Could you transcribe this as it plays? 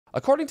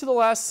According to the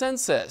last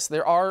census,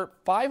 there are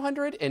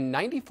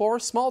 594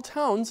 small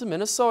towns in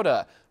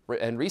Minnesota.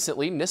 And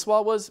recently,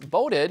 Nisswa was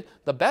voted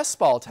the best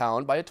small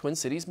town by a Twin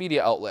Cities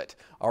media outlet.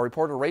 Our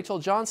reporter Rachel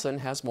Johnson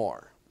has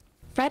more.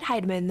 Fred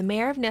Heidman, the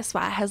mayor of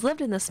Nisswa, has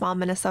lived in the small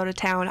Minnesota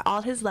town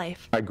all his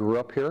life. I grew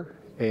up here,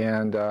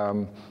 and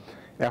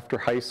after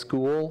high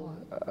school,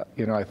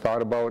 I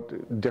thought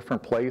about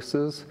different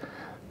places,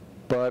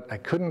 but I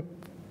couldn't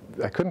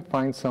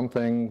find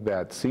something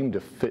that seemed to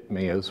fit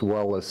me as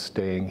well as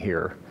staying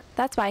here.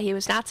 That's why he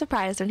was not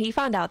surprised when he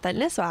found out that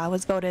Nisswa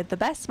was voted the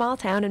best small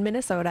town in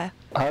Minnesota.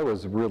 I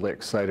was really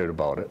excited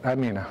about it. I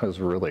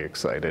was really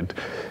excited.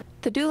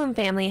 The Doolin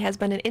family has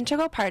been an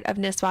integral part of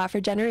Nisswa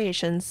for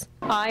generations.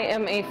 I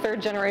am a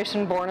third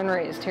generation born and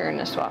raised here in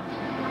Nisswa.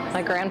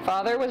 My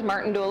grandfather was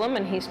Martin Doolin,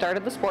 and he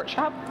started the sports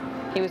shop.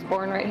 He was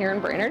born right here in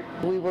Brainerd.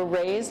 We were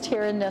raised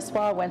here in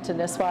Nisswa, went to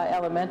Nisswa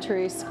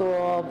Elementary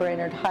School,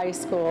 Brainerd High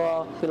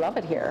School. We love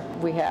it here.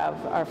 We have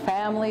our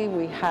family,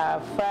 we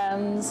have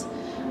friends,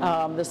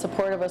 the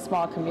support of a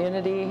small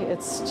community.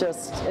 It's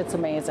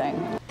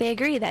amazing. They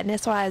agree that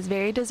Nisswa is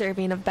very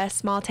deserving of best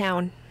small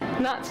town.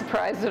 Not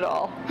surprised at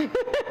all.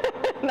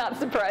 Not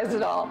surprised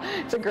at all.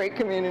 It's a great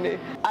community.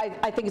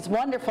 I think it's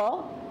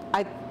wonderful,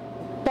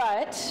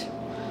 but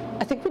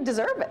I think we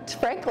deserve it,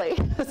 frankly.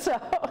 So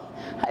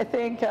I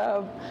think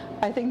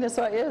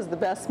Nisswa is the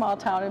best small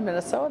town in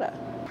Minnesota.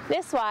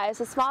 Nisswa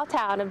is a small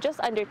town of just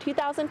under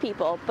 2,000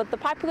 people, but the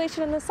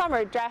population in the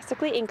summer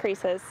drastically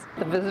increases.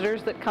 The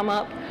visitors that come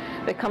up,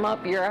 they come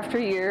up year after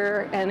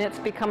year, and it's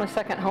become a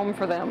second home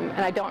for them.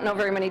 And I don't know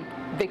very many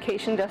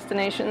vacation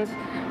destinations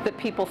that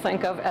people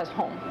think of as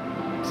home.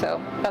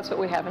 So that's what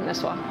we have in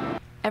Nisswa.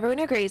 Everyone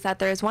agrees that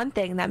there is one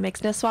thing that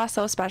makes Nisswa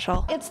so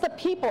special. It's the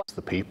people. It's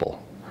the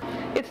people.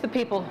 It's the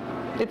people.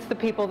 It's the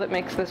people that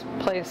makes this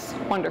place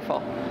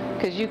wonderful.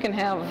 Because you can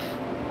have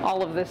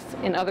all of this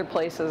in other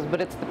places, but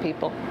it's the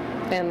people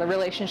and the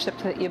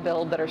relationships that you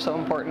build that are so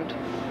important.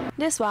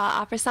 Nisswa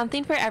offers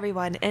something for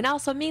everyone and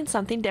also means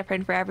something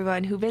different for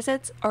everyone who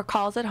visits or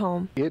calls it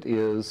home. It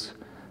is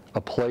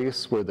a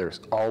place where there's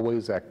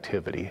always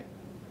activity.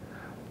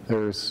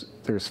 There's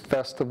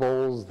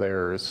festivals,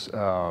 there's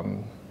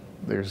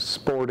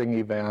sporting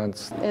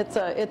events.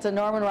 It's a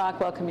Norman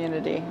Rockwell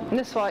community.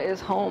 Nisswa is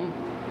home.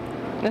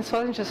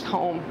 Nisswa is just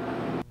home.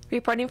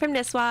 Reporting from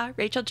Nisswa,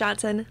 Rachel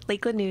Johnson,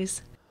 Lakeland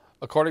News.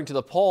 According to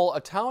the poll, a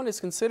town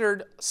is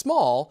considered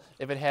small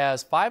if it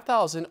has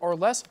 5,000 or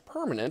less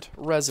permanent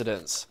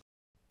residents.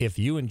 If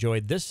you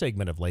enjoyed this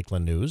segment of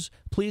Lakeland News,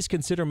 please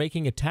consider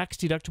making a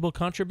tax-deductible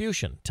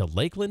contribution to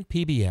Lakeland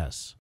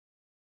PBS.